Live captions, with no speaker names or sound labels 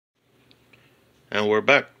And we're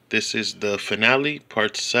back. This is the finale,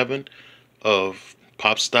 part 7 of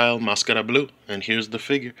Pop Style Mascara Blue. And here's the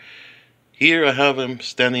figure. Here I have him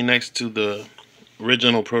standing next to the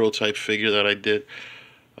original prototype figure that I did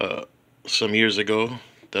some years ago.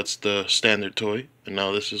 That's the standard toy. And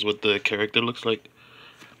now this is what the character looks like.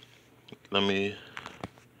 Let me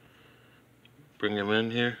bring him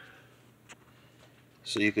in here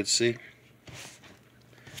so you can see.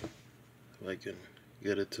 If I can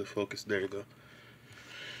get it to focus. There you go.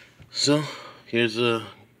 So here's a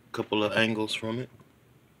couple of angles from it.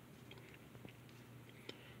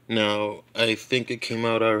 Now I think it came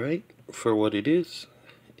out alright for what it is.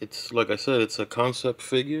 It's like I said, it's a concept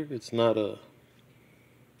figure. It's not a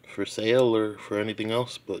for sale or for anything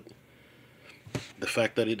else, but the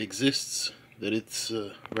fact that it exists, that it's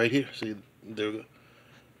right here. See, there we go.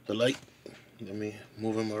 The light. Let me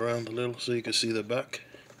move him around a little so you can see the back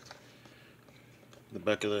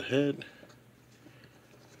of the head.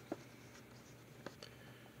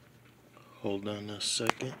 Hold on a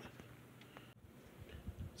second.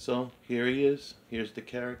 So here he is. Here's the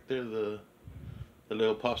character, the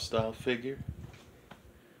little pop style figure.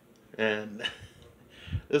 And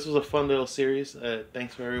this was a fun little series.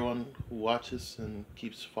 Thanks for everyone who watches and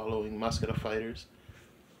keeps following Mascara Fighters.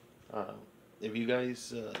 If you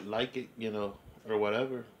guys like it, or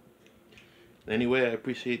whatever. Anyway, I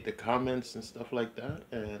appreciate the comments and stuff like that.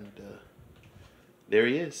 And there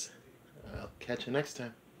he is. I'll catch you next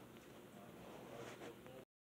time.